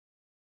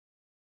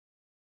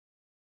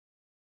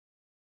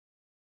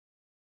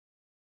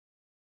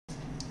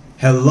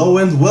Hello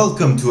and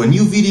welcome to a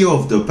new video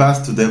of the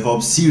Path to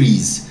DevOps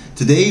series.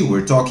 Today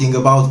we're talking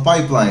about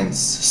pipelines,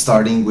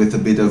 starting with a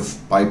bit of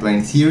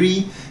pipeline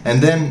theory and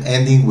then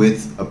ending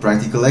with a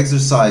practical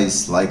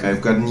exercise like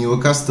I've gotten you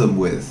accustomed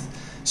with.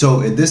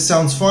 So if this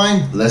sounds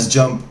fine, let's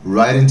jump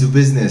right into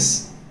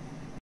business.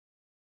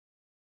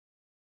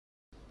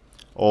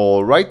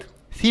 Alright,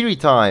 theory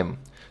time.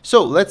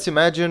 So let's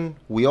imagine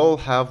we all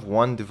have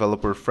one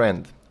developer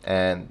friend.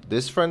 And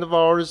this friend of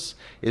ours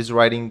is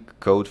writing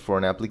code for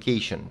an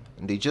application.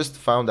 And they just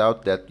found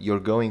out that you're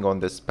going on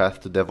this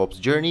path to DevOps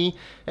journey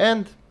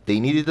and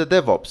they needed a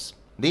DevOps.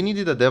 They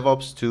needed a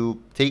DevOps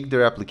to take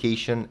their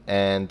application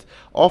and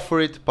offer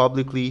it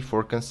publicly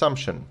for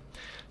consumption.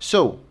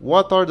 So,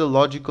 what are the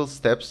logical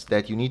steps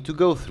that you need to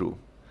go through?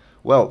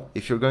 Well,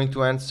 if you're going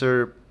to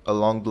answer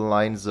along the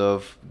lines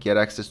of get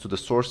access to the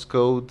source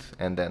code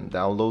and then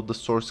download the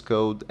source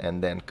code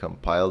and then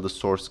compile the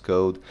source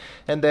code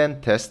and then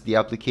test the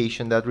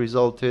application that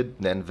resulted,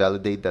 then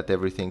validate that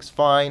everything's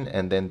fine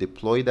and then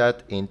deploy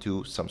that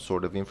into some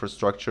sort of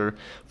infrastructure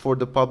for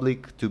the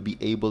public to be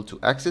able to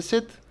access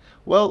it,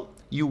 well,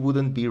 you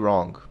wouldn't be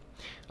wrong.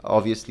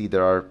 Obviously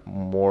there are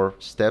more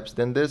steps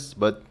than this,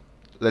 but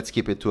let's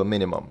keep it to a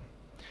minimum.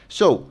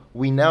 So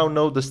we now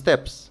know the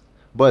steps,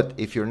 but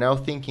if you're now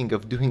thinking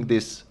of doing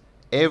this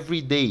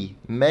every day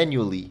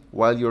manually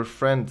while your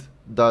friend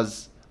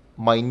does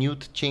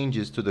minute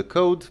changes to the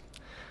code,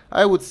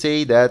 I would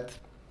say that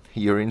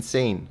you're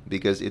insane,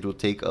 because it will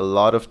take a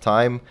lot of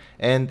time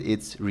and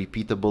it's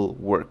repeatable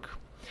work.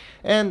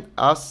 And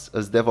us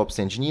as DevOps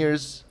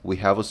engineers, we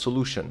have a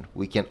solution.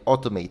 We can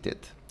automate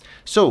it.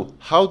 So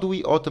how do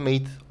we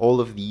automate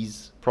all of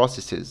these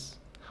processes?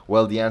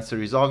 Well, the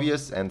answer is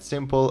obvious and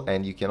simple,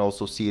 and you can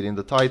also see it in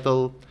the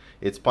title.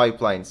 It's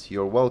pipelines.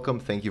 You're welcome.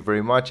 Thank you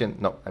very much. And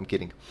no, I'm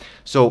kidding.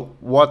 So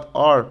what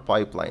are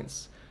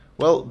pipelines?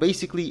 Well,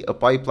 basically a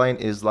pipeline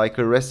is like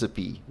a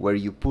recipe where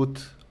you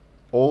put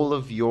all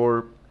of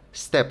your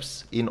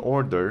steps in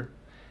order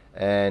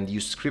and you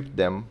script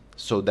them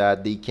so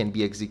that they can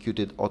be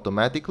executed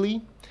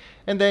automatically.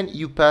 And then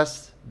you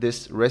pass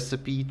this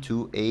recipe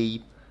to a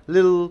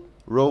little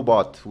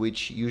robot,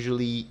 which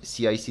usually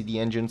CI/CD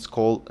engines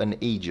call an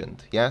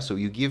agent. Yeah, so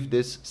you give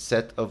this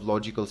set of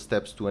logical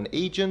steps to an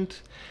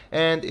agent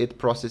and it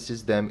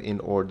processes them in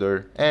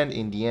order, and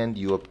in the end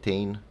you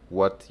obtain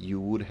what you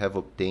would have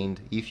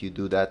obtained if you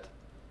do that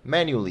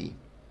manually.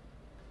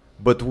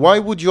 But why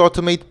would you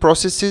automate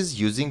processes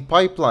using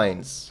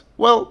pipelines?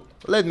 Well,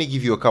 let me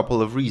give you a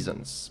couple of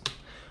reasons.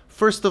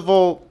 First of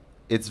all,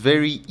 it's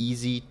very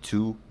easy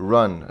to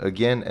run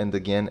again and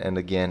again and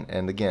again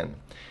and again.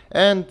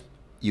 And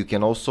you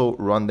can also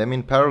run them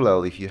in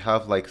parallel. If you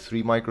have like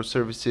 3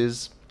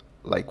 microservices,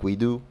 like we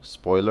do,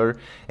 spoiler,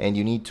 and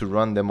you need to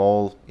run them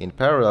all in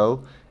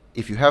parallel,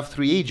 if you have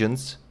 3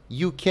 agents,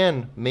 you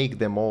can make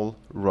them all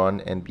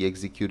run and be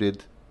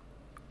executed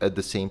at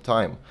the same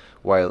time.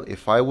 While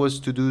if I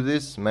was to do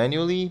this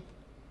manually,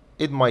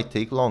 it might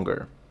take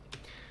longer.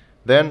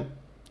 Then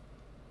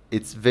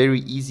it's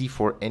very easy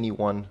for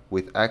anyone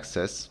with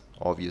access,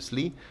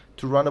 obviously,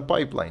 to run a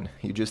pipeline.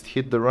 You just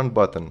hit the run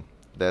button.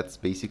 That's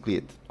basically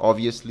it.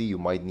 Obviously, you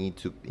might need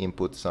to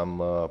input some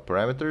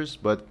parameters,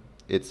 but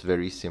it's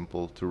very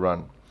simple to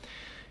run.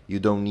 You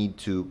don't need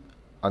to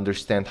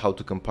understand how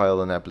to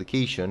compile an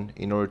application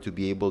in order to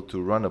be able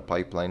to run a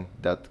pipeline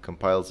that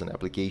compiles an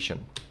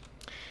application.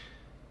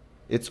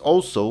 It's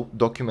also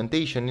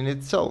documentation in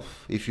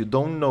itself. If you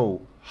don't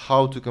know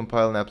how to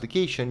compile an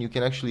application, you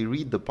can actually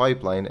read the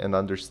pipeline and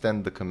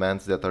understand the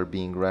commands that are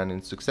being ran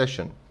in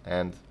succession,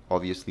 and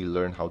obviously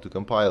learn how to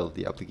compile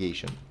the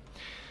application.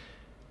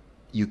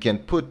 You can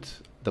put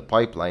the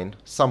pipeline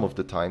some of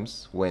the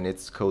times when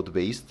it's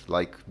code-based,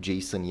 like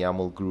JSON,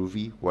 YAML,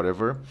 Groovy,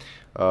 whatever.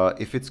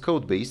 If it's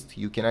code-based,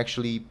 you can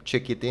actually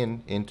check it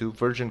into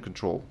version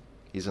control.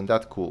 Isn't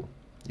that cool?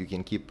 You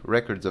can keep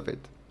records of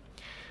it.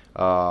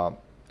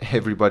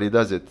 Everybody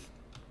does it.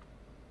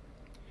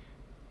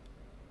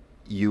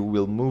 You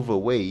will move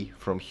away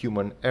from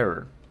human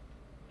error.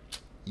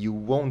 You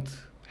won't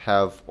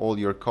have all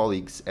your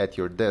colleagues at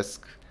your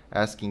desk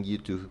asking you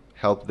to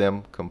help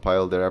them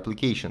compile their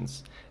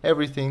applications.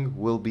 Everything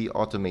will be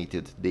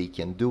automated. They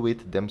can do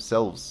it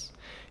themselves.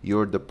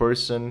 You're the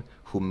person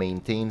who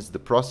maintains the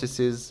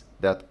processes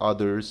that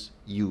others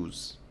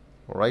use.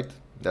 Alright?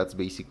 That's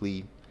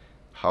basically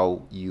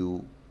how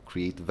you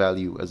create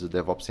value as a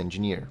DevOps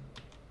engineer.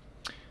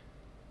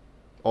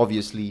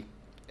 Obviously,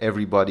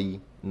 everybody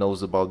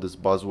knows about this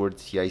buzzword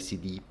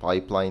CI/CD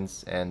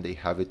pipelines, and they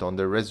have it on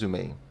their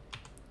resume.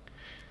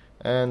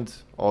 And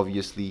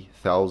obviously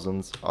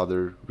thousands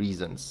other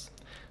reasons.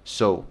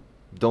 So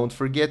don't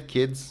forget,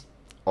 kids,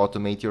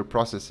 automate your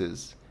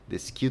processes.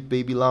 This cute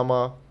baby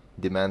llama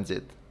demands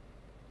it.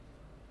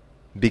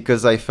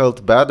 Because I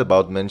felt bad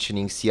about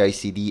mentioning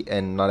CI/CD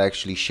and not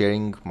actually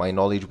sharing my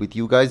knowledge with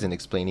you guys and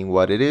explaining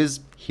what it is,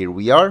 here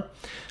we are.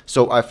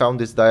 So I found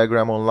this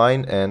diagram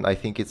online, and I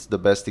think it's the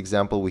best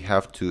example we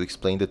have to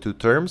explain the two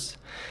terms.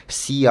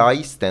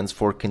 CI stands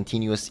for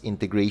continuous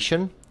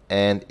integration,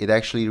 and it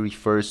actually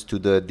refers to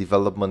the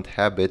development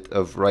habit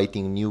of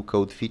writing new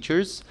code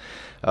features.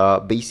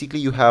 Basically,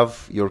 you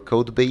have your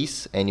code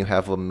base and you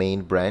have a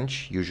main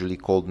branch, usually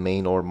called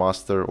main or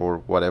master or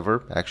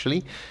whatever,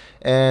 actually.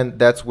 And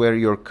that's where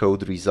your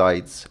code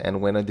resides.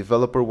 And when a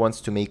developer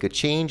wants to make a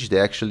change, they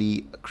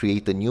actually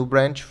create a new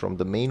branch from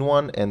the main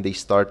one and they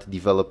start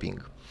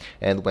developing.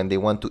 And when they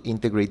want to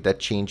integrate that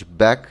change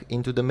back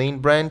into the main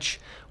branch,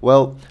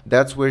 well,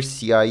 that's where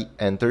CI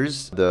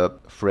enters the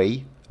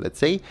fray, let's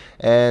say,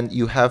 and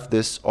you have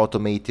this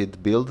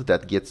automated build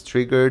that gets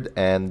triggered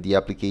and the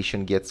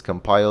application gets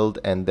compiled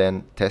and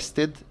then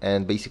tested.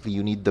 And basically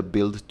you need the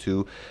build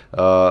to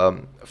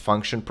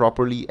function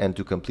properly and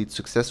to complete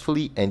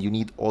successfully, and you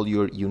need all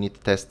your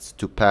unit tests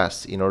to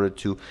pass in order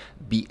to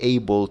be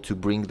able to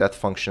bring that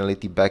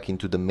functionality back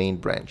into the main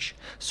branch.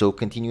 So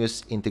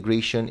continuous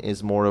integration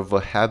is more of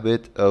a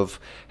habit of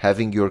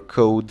having your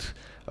code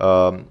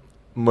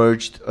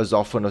merged as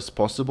often as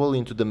possible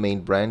into the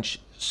main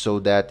branch, so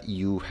that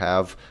you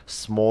have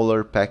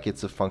smaller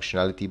packets of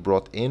functionality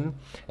brought in,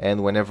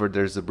 and whenever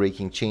there's a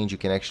breaking change you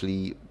can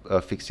actually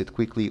fix it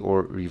quickly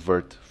or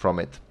revert from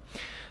it.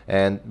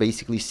 And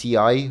basically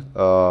CI,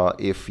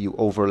 if you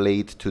overlay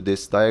it to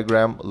this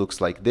diagram,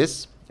 looks like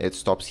this. It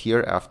stops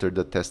here after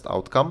the test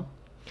outcome.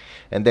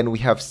 And then we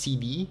have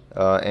CD,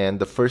 and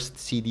the first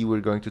CD we're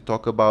going to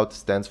talk about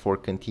stands for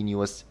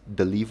continuous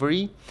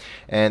delivery,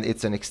 and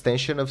it's an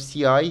extension of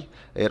CI.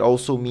 It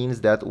also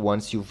means that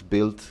once you've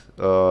built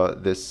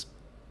this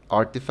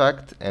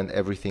artifact and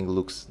everything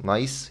looks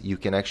nice, you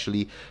can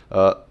actually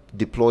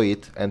deploy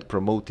it and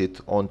promote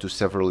it onto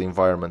several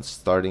environments,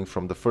 starting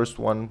from the first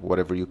one,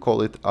 whatever you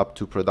call it, up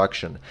to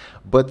production.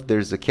 But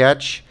there's a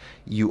catch: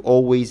 you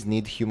always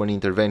need human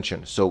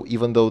intervention. So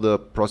even though the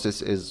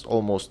process is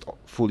almost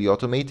fully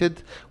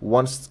automated,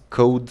 once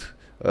code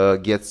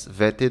gets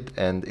vetted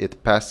and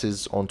it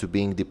passes on to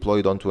being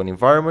deployed onto an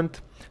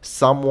environment,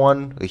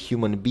 someone, a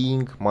human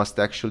being, must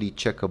actually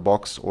check a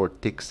box or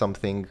tick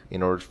something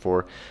in order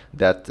for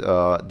that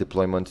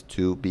deployment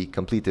to be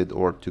completed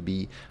or to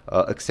be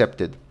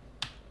accepted.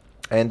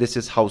 And this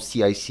is how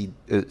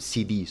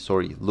CD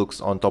looks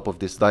on top of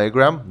this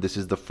diagram. This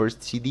is the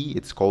first CD.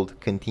 It's called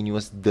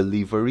continuous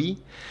delivery.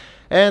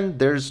 And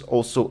there's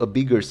also a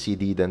bigger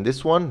CD than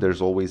this one.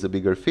 There's always a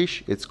bigger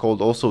fish. It's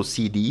called also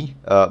CD,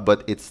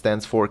 but it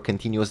stands for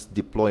continuous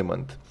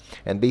deployment.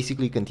 And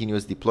basically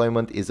continuous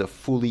deployment is a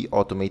fully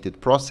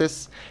automated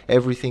process.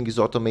 Everything is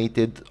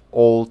automated.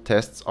 All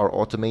tests are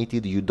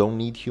automated. You don't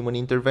need human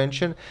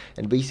intervention.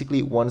 And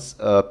basically once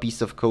a piece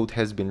of code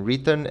has been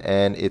written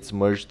and it's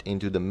merged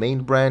into the main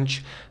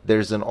branch,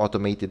 there's an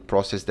automated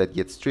process that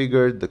gets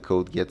triggered. The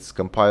code gets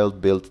compiled,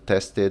 built,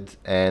 tested,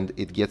 and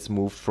it gets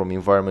moved from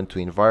environment to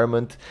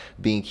environment,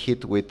 being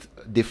hit with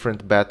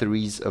different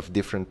batteries of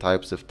different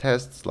types of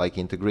tests, like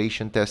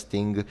integration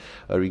testing,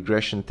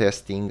 regression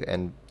testing,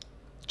 and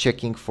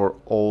checking for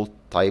all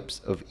types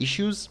of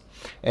issues.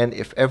 And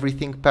if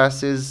everything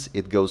passes,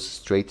 it goes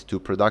straight to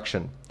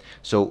production.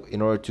 So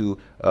in order to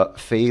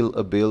fail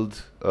a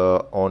build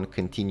on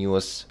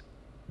continuous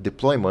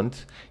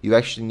deployment, you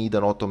actually need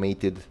an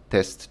automated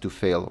test to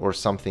fail, or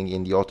something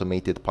in the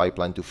automated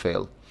pipeline to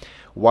fail.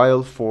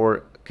 While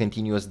for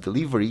continuous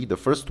delivery, the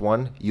first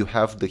one, you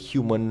have the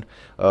human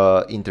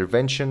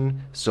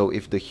intervention. So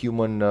if the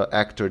human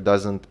actor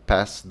doesn't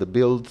pass the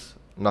build,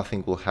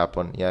 nothing will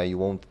happen. Yeah, you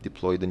won't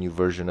deploy the new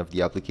version of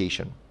the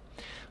application.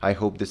 I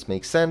hope this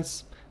makes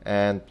sense,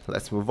 and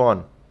let's move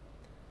on.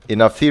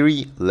 Enough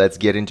theory, let's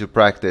get into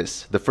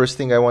practice. The first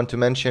thing I want to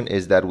mention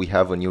is that we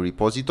have a new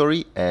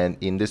repository, and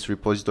in this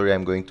repository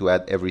I'm going to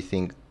add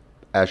everything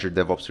Azure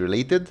DevOps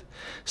related,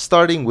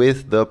 starting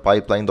with the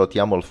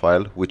pipeline.yaml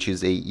file, which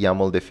is a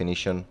YAML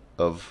definition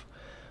of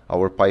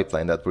our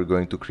pipeline that we're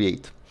going to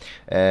create.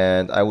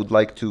 And I would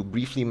like to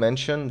briefly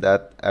mention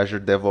that Azure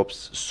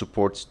DevOps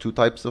supports two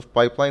types of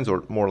pipelines,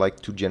 or more like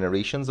two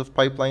generations of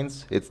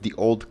pipelines. It's the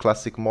old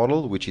classic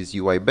model, which is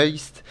UI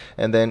based,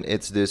 and then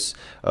it's this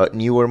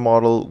newer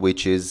model,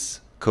 which is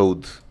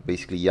code,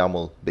 basically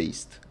YAML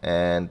based.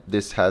 And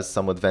this has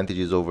some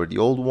advantages over the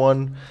old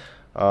one.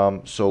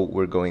 So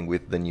we're going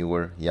with the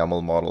newer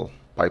YAML model,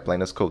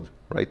 pipeline as code,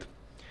 right?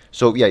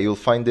 So yeah, you'll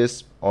find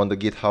this on the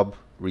GitHub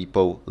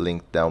repo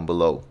linked down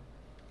below.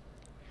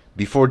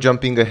 Before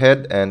jumping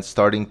ahead and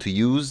starting to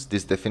use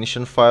this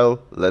definition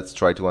file, let's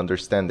try to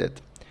understand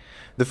it.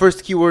 The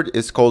first keyword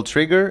is called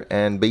trigger,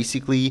 and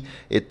basically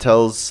it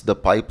tells the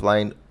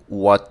pipeline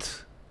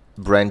what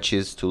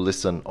branches to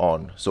listen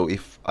on. So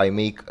if I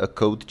make a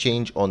code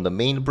change on the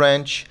main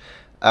branch,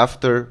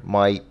 after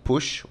my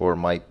push or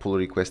my pull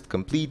request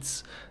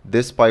completes,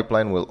 this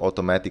pipeline will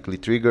automatically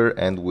trigger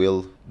and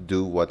will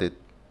do what it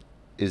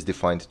is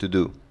defined to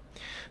do.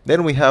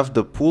 Then we have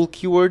the pull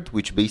keyword,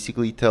 which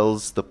basically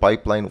tells the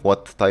pipeline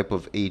what type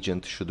of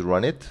agent should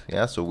run it.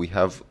 Yeah, so we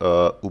have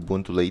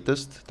Ubuntu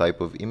latest type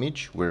of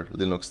image. We're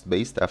Linux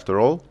based after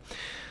all.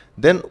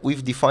 Then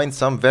we've defined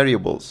some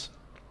variables.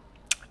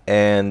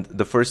 And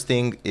the first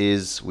thing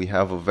is we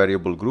have a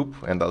variable group,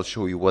 and I'll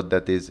show you what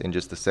that is in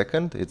just a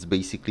second. It's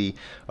basically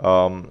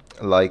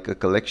like a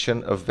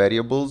collection of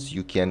variables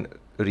you can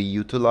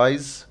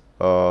reutilize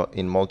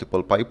in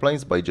multiple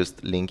pipelines by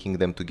just linking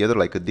them together,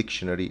 like a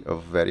dictionary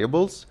of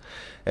variables.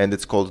 And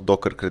it's called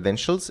Docker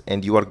credentials,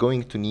 and you are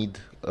going to need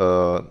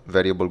a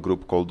variable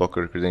group called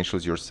Docker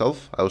credentials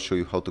yourself. I'll show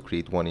you how to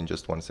create one in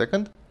just 1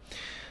 second.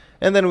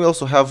 And then we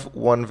also have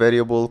one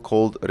variable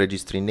called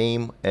registry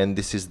name, and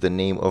this is the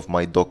name of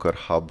my Docker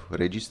Hub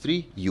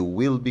registry. You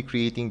will be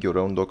creating your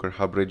own Docker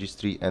Hub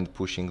registry and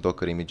pushing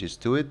Docker images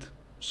to it,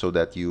 so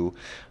that you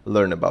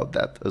learn about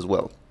that as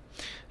well.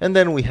 And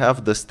then we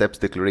have the steps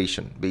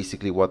declaration,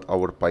 basically what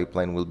our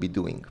pipeline will be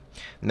doing.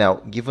 Now,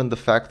 given the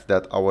fact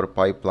that our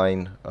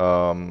pipeline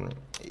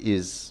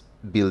is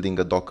building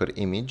a Docker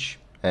image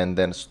and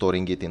then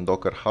storing it in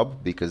Docker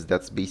Hub, because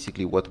that's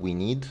basically what we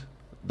need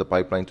the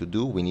pipeline to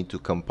do. We need to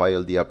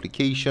compile the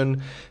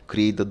application,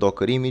 create the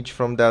Docker image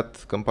from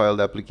that compiled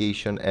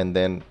application, and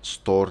then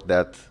store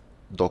that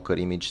Docker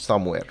image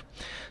somewhere.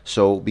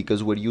 So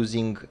because we're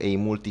using a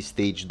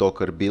multi-stage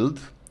Docker build,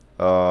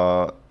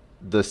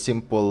 the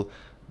simple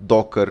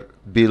Docker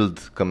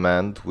build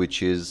command,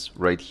 which is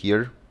right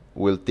here,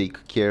 will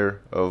take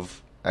care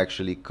of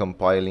actually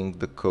compiling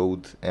the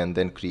code and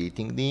then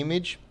creating the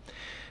image.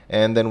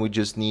 And then we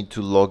just need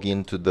to log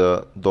into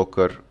the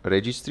Docker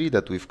registry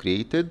that we've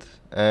created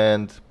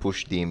and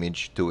push the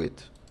image to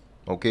it.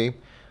 Okay,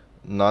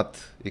 not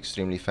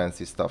extremely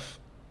fancy stuff,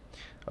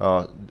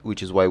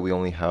 which is why we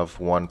only have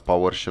one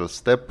PowerShell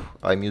step.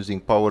 I'm using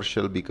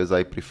PowerShell because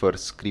I prefer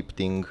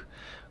scripting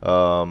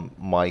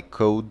my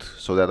code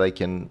so that I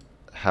can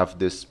have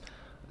this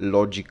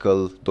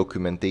logical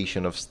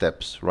documentation of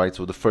steps, right?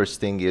 So the first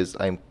thing is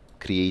I'm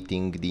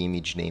creating the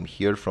image name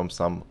here from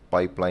some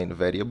pipeline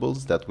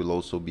variables that will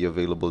also be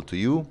available to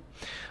you.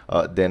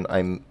 Then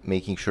I'm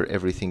making sure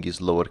everything is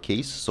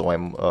lowercase, so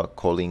I'm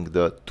calling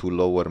the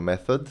toLower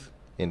method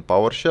in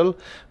PowerShell,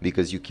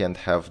 because you can't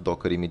have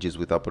Docker images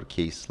with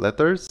uppercase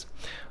letters.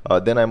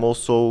 Then I'm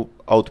also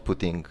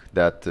outputting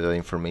that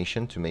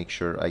information to make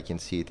sure I can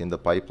see it in the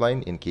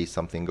pipeline. In case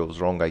something goes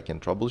wrong, I can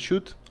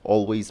troubleshoot.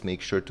 Always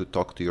make sure to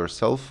talk to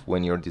yourself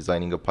when you're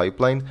designing a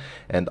pipeline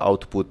and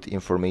output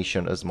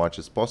information as much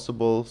as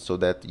possible so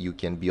that you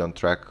can be on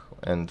track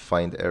and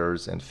find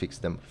errors and fix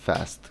them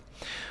fast.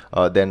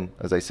 Then,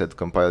 as I said,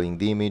 compiling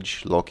the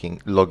image,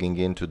 logging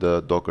into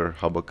the Docker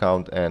Hub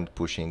account, and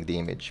pushing the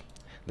image.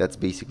 That's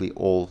basically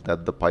all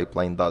that the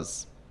pipeline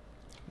does.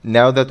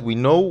 Now that we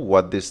know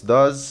what this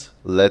does,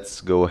 let's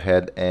go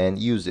ahead and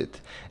use it.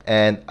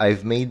 And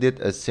I've made it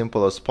as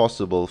simple as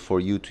possible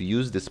for you to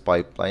use this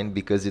pipeline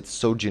because it's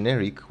so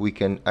generic, we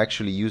can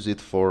actually use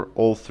it for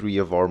all 3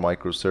 of our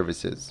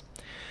microservices.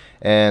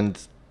 And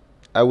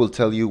I will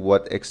tell you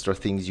what extra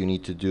things you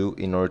need to do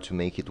in order to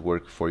make it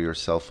work for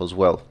yourself as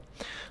well.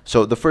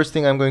 So the first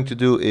thing I'm going to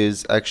do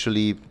is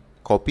actually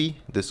copy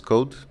this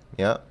code,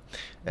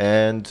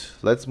 and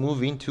let's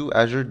move into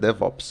Azure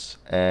DevOps,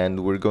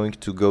 and we're going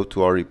to go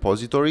to our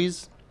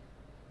repositories,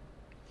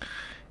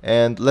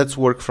 and let's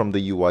work from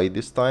the UI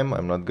this time.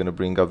 I'm not going to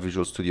bring up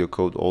Visual Studio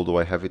Code, although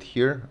I have it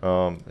here.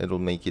 It'll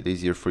make it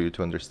easier for you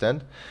to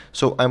understand.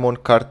 So I'm on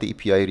Cart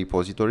API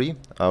repository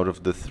out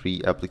of the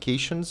 3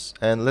 applications,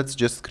 and let's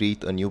just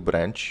create a new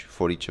branch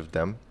for each of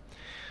them,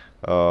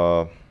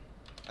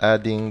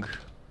 adding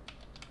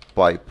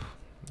pipe.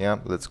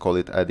 Let's call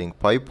it adding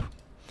pipe.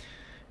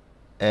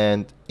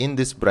 And in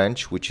this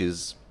branch, which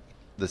is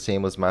the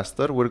same as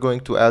master, we're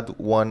going to add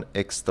one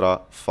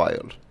extra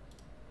file.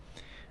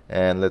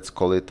 And let's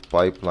call it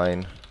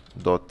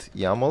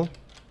pipeline.yaml.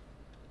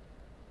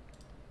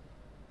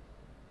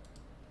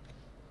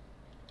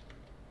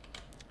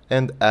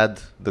 And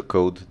add the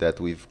code that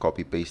we've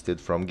copy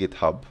pasted from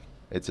GitHub.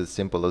 It's as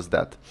simple as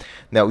that.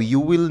 Now you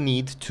will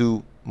need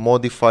to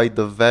modify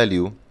the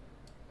value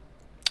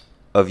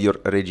of your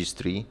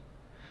registry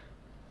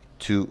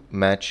to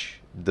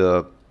match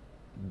the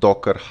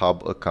Docker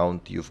Hub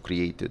account you've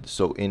created.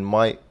 So in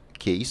my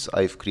case,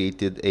 I've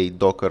created a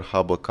Docker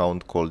Hub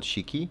account called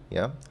Shiki,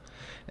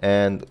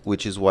 and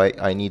which is why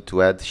I need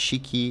to add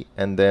Shiki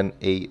and then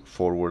a /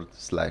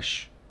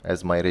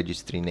 as my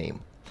registry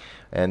name.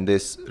 And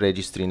this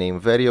registry name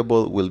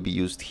variable will be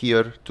used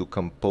here to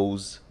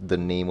compose the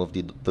name of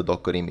the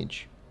Docker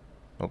image.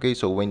 Okay,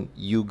 so when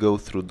you go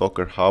through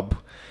Docker Hub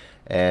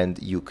and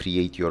you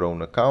create your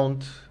own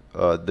account,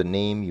 the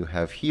name you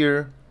have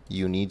here,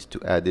 you need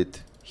to add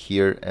it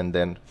here and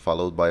then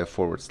followed by a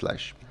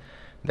 /.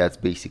 That's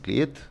basically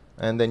it.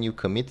 And then you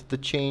commit the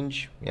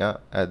change,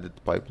 added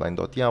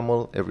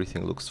pipeline.yaml,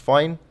 everything looks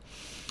fine.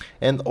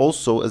 And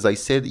also, as I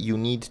said, you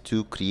need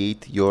to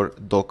create your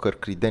Docker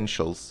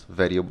credentials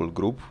variable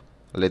group.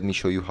 Let me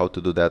show you how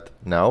to do that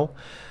now.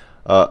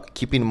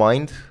 Keep in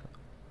mind,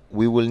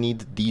 we will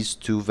need these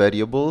 2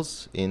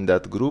 variables in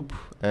that group,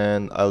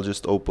 and I'll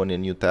just open a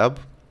new tab.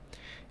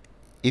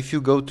 If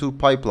you go to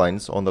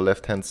pipelines on the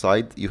left hand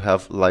side, you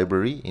have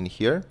library in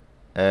here,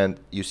 and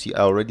you see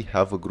I already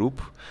have a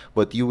group,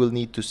 but you will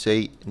need to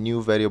say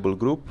new variable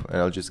group,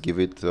 and I'll just give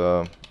it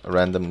a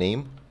random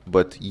name,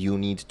 but you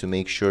need to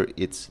make sure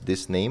it's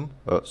this name,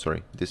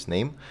 this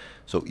name.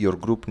 So your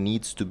group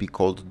needs to be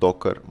called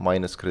Docker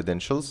minus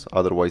credentials,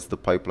 otherwise the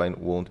pipeline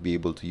won't be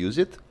able to use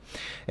it.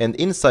 And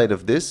inside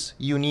of this,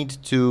 you need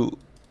to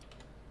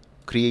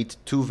create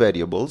two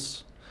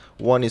variables.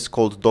 One is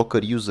called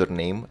Docker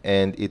username,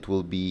 and it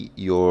will be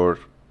your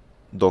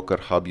Docker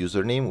Hub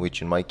username,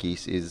 which in my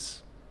case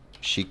is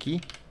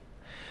Shiki.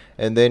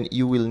 And then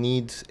you will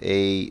need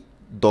a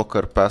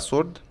Docker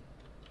password.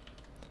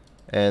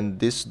 And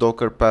this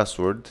Docker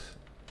password,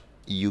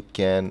 you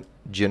can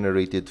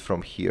generate it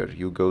from here.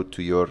 You go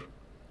to your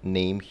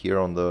name here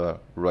on the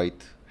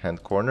right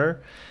hand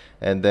corner,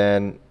 and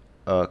then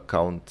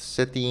account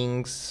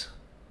settings,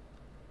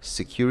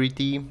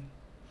 security,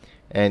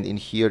 and in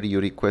here you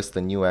request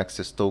a new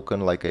access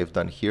token like I've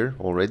done here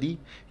already.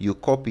 You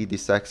copy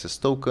this access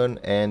token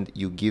and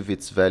you give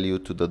its value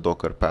to the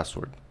Docker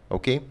password.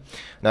 Okay,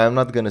 now I'm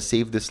not going to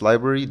save this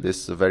library,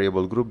 this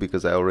variable group,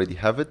 because I already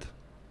have it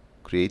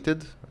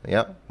created.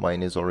 Yeah,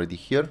 mine is already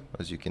here,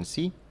 as you can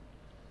see.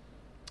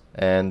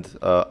 And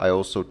I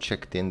also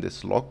checked in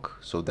this lock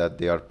so that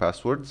they are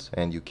passwords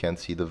and you can't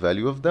see the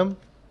value of them,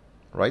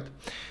 right?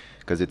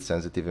 Because it's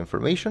sensitive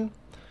information.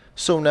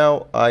 So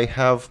now I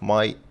have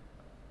my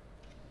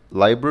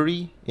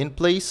library in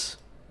place.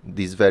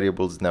 These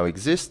variables now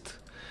exist.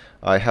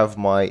 I have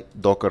my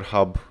Docker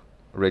Hub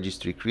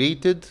registry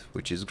created,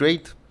 which is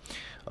great.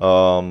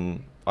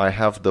 I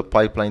have the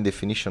pipeline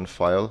definition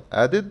file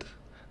added.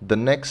 The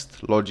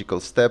next logical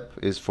step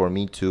is for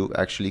me to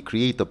actually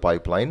create a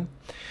pipeline,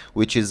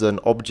 which is an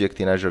object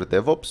in Azure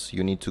DevOps.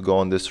 You need to go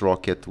on this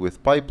rocket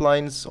with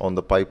pipelines on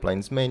the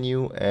pipelines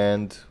menu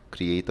and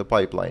create a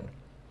pipeline.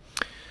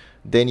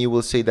 Then you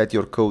will say that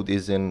your code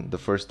is in the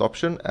first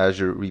option,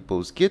 Azure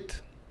Repos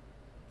Git.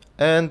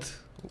 And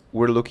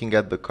we're looking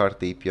at the cart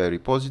API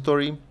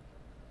repository.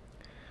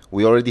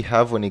 We already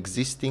have an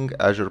existing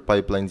Azure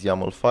Pipelines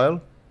YAML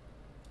file.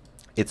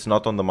 It's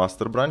not on the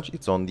master branch,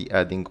 it's on the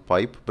adding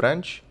pipe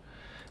branch.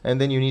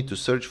 And then you need to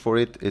search for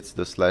it. It's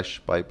the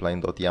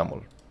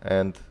 /pipeline.yaml.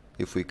 And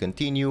if we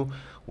continue,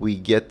 we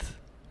get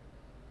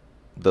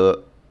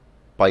the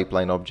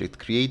pipeline object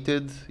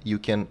created. You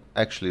can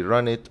actually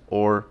run it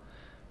or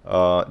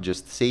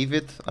just save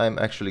it. I'm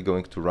actually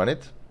going to run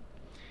it.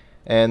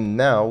 And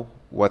now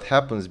what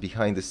happens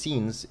behind the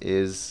scenes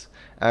is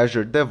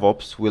Azure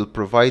DevOps will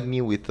provide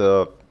me with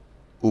a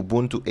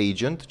Ubuntu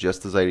agent,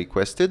 just as I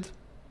requested.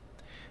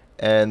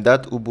 And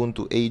that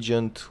Ubuntu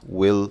agent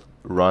will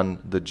run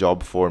the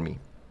job for me.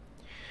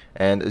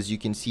 And as you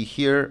can see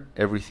here,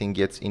 everything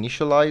gets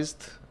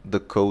initialized. The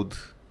code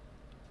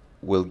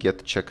will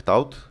get checked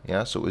out.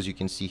 Yeah, so as you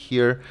can see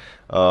here,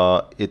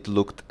 it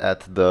looked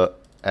at the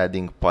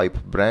adding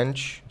pipe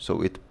branch,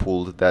 so it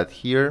pulled that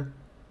here.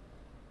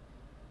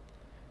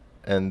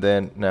 And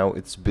then now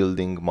it's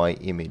building my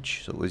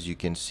image. So as you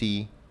can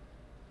see,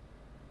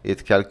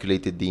 it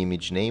calculated the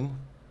image name.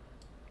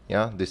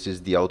 Yeah, this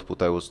is the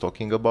output I was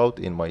talking about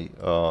in my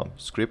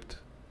script.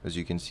 As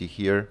you can see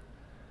here,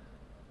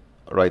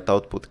 write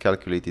output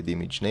calculated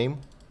image name.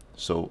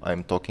 So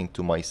I'm talking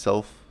to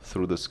myself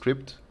through the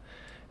script.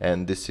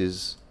 And this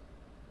is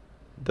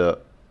the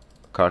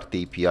cart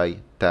API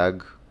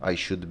tag I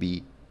should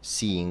be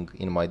seeing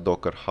in my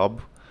Docker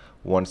Hub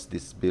once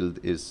this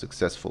build is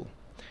successful.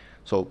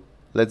 So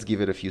let's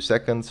give it a few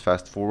seconds,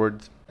 fast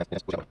forward.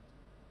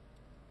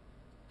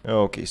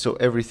 Okay, so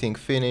everything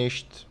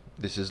finished.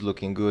 This is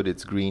looking good,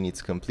 it's green,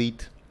 it's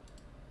complete.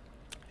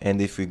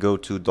 And if we go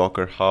to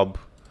Docker Hub,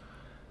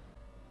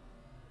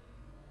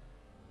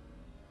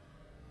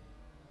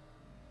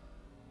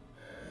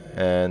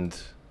 and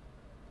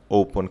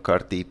open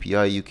cart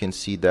API, you can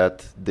see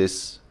that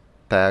this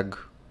tag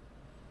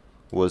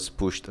was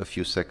pushed a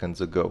few seconds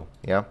ago.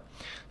 Yeah,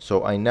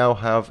 so I now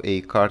have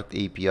a cart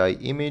API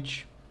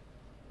image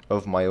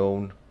of my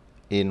own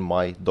in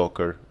my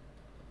Docker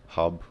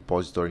Hub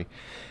repository.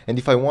 And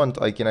if I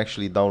want, I can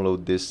actually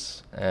download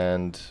this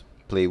and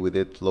play with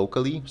it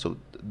locally. So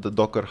the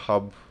Docker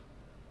Hub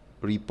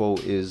repo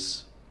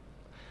is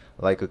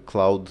like a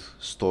cloud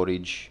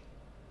storage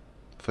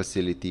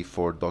facility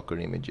for Docker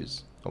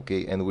images.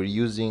 Okay, and we're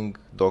using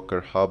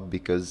Docker Hub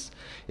because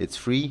it's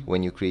free.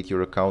 When you create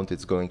your account,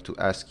 it's going to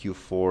ask you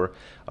for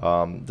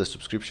the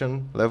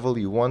subscription level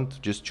you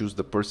want. Just choose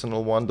the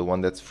personal one, the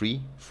one that's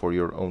free for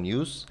your own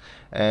use,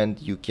 and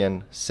you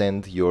can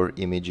send your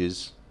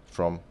images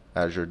from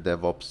Azure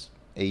DevOps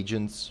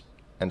agents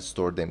and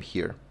store them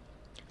here.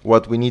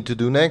 What we need to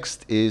do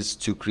next is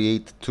to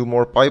create two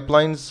more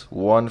pipelines,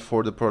 one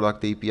for the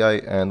product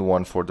API and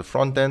one for the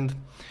front end.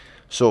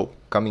 So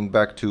coming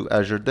back to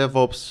Azure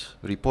DevOps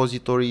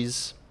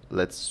repositories,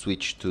 let's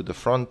switch to the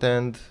front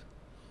end,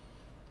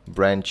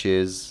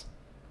 branches,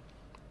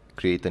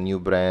 create a new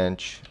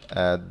branch,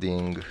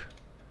 adding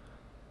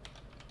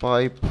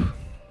pipe.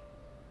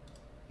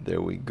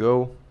 There we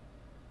go.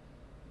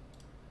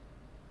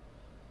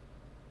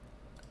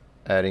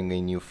 Adding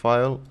a new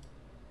file.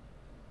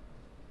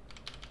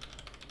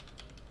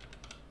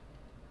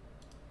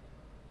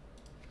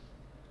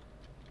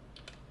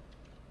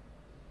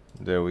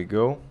 There we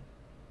go.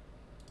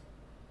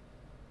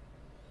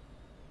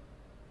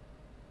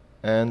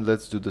 And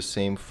let's do the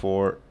same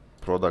for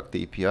product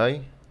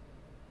API.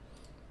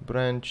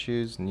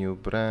 Branches, new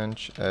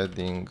branch,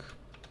 adding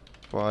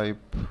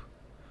pipe,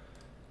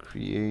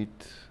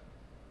 create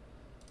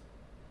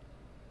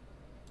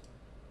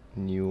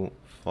new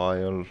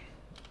file.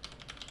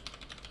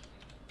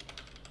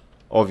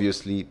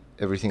 Obviously,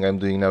 everything I'm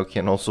doing now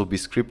can also be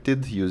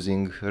scripted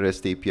using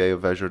REST API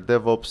of Azure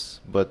DevOps,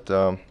 but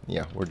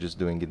yeah, we're just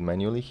doing it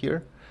manually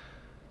here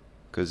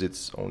because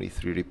it's only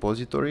 3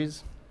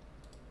 repositories.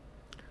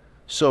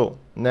 So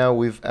now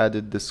we've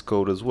added this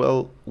code as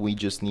well. We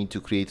just need to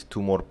create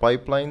 2 more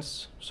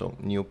pipelines. So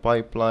new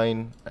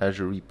pipeline,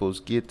 Azure Repos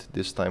Git,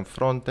 this time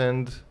front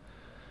end.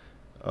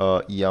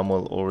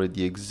 YAML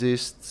already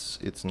exists.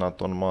 It's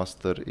not on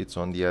master, it's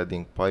on the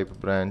adding pipe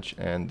branch,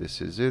 and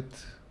this is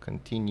it.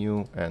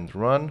 Continue and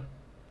run.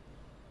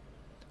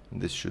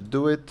 This should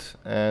do it.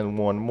 And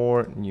one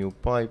more, new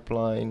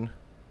pipeline,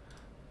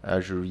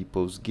 Azure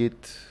Repos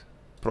Git,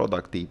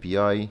 product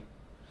API,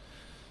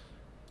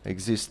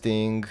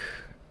 existing,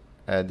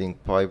 adding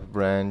pipe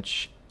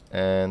branch,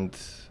 and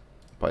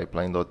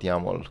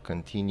pipeline.yaml.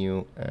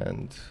 Continue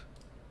and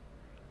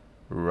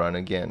run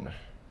again.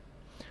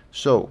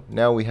 So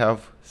now we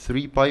have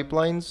 3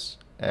 pipelines,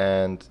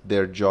 and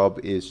their job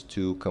is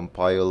to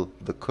compile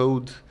the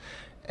code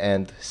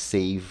and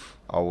save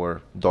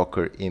our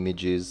Docker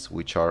images,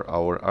 which are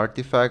our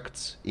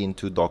artifacts,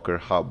 into Docker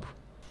Hub.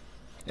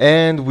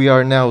 And we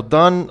are now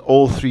done.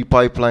 All 3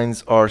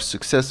 pipelines are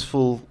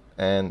successful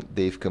and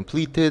they've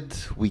completed.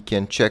 We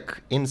can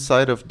check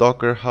inside of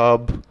Docker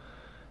Hub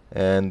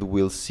and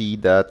we'll see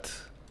that,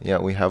 yeah,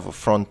 we have a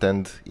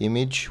front-end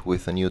image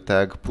with a new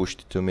tag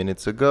pushed 2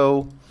 minutes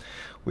ago.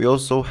 We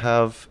also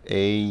have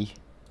a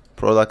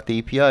product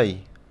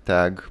API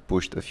tag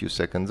pushed a few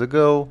seconds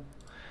ago.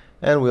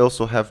 And we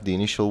also have the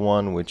initial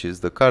one, which is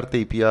the cart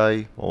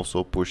API,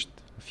 also pushed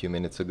a few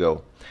minutes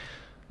ago.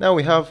 Now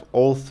we have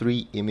all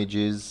 3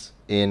 images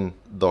in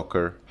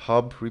Docker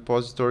Hub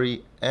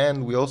repository,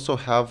 and we also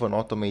have an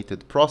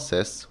automated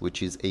process,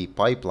 which is a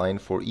pipeline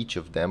for each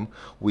of them,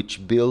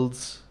 which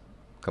builds,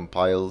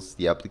 compiles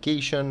the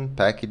application,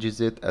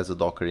 packages it as a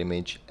Docker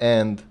image,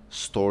 and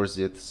stores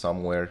it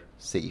somewhere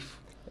safe.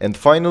 And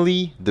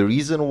finally, the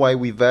reason why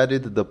we've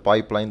added the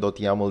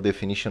pipeline.yaml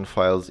definition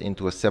files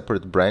into a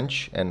separate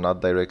branch and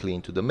not directly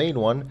into the main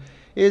one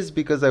is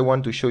because I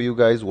want to show you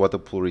guys what a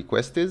pull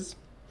request is.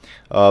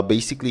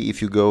 Basically, if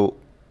you go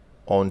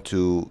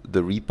onto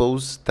the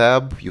repos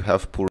tab, you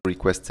have pull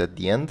requests at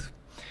the end.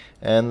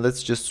 And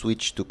let's just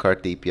switch to cart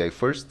API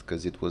first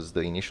because it was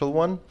the initial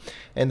one.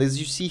 And as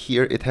you see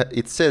here,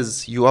 it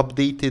says you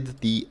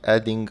updated the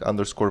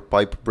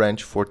adding_pipe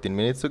branch 14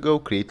 minutes ago,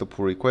 create a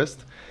pull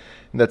request.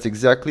 And that's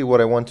exactly what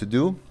I want to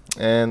do.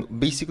 And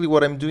basically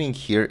what I'm doing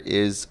here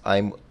is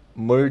I'm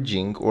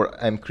merging, or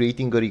I'm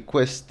creating a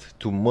request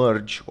to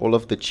merge all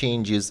of the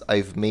changes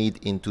I've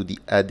made into the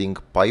adding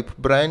pipe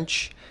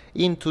branch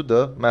into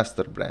the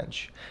master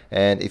branch.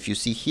 And if you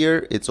see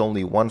here, it's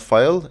only one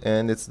file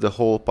and it's the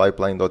whole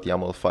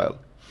pipeline.yaml file.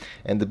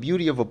 And the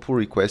beauty of a pull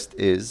request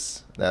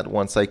is that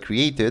once I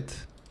create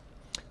it,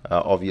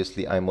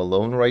 obviously I'm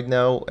alone right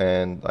now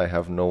and I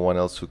have no one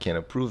else who can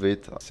approve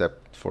it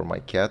except for my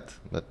cat,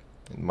 but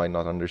it might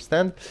not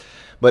understand.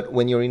 But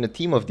when you're in a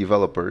team of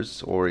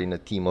developers or in a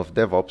team of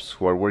DevOps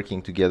who are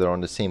working together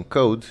on the same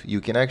code, you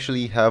can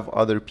actually have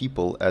other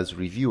people as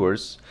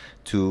reviewers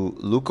to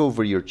look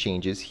over your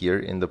changes here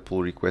in the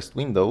pull request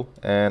window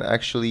and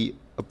actually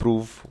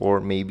approve or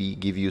maybe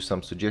give you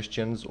some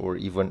suggestions or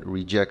even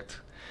reject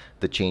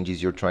the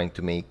changes you're trying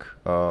to make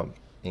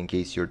in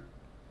case you're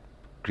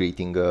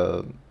creating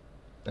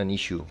an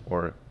issue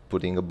or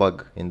putting a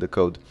bug in the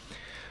code.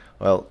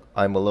 Well,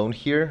 I'm alone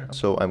here,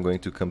 so I'm going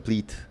to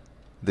complete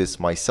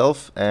this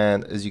myself,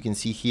 and as you can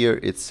see here,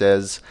 it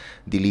says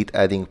delete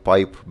adding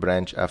pipe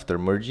branch after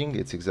merging.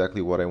 It's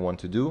exactly what I want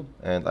to do,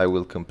 and I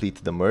will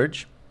complete the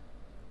merge.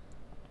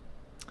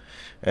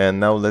 And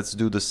now let's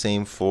do the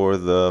same for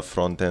the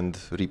front-end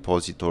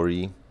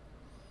repository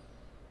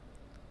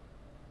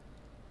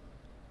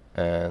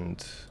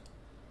and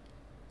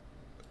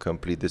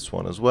complete this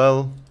one as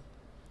well.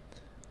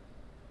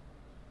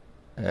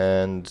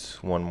 And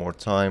one more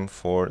time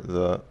for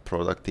the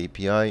product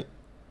API.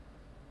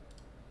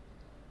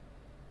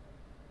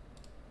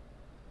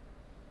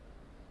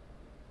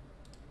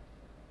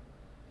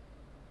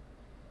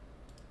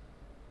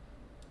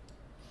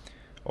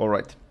 All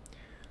right.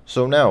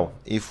 So now,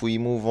 if we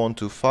move on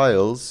to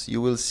files, you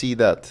will see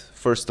that,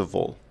 first of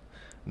all,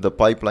 the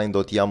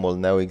pipeline.yaml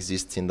now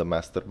exists in the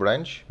master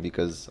branch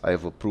because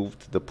I've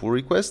approved the pull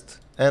request,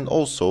 and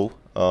also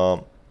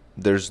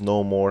there's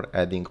no more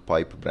adding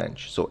pipe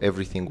branch, so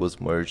everything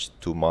was merged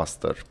to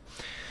master.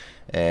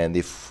 And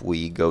if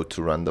we go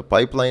to run the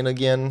pipeline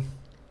again,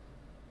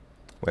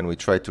 when we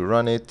try to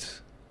run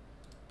it,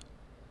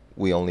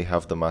 we only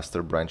have the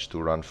master branch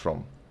to run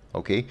from.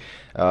 Okay,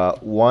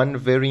 one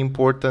very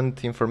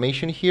important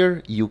information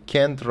here: you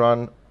can't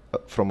run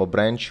from a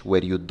branch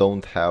where you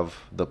don't have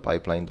the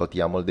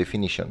pipeline.yaml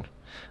definition.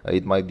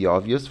 It might be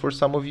obvious for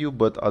some of you,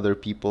 but other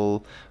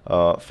people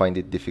find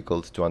it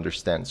difficult to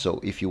understand. So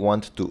if you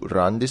want to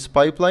run this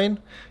pipeline,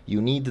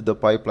 you need the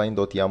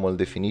pipeline.yaml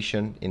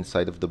definition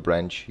inside of the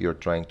branch you're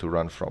trying to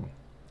run from.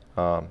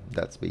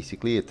 That's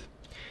basically it.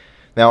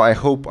 Now, I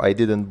hope I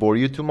didn't bore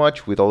you too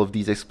much with all of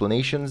these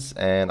explanations,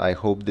 and I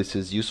hope this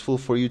is useful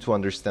for you to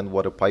understand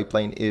what a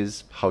pipeline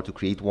is, how to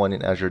create one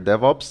in Azure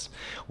DevOps.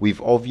 We've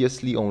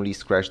obviously only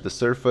scratched the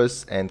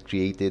surface and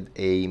created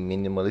a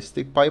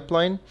minimalistic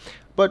pipeline,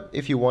 but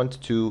if you want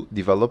to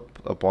develop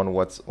upon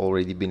what's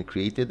already been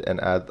created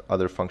and add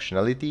other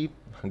functionality,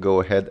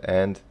 go ahead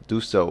and do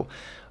so.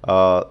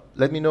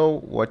 Let me know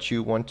what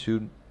you want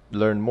to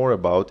learn more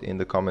about in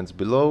the comments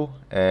below,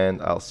 and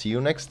I'll see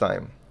you next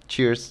time.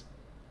 Cheers!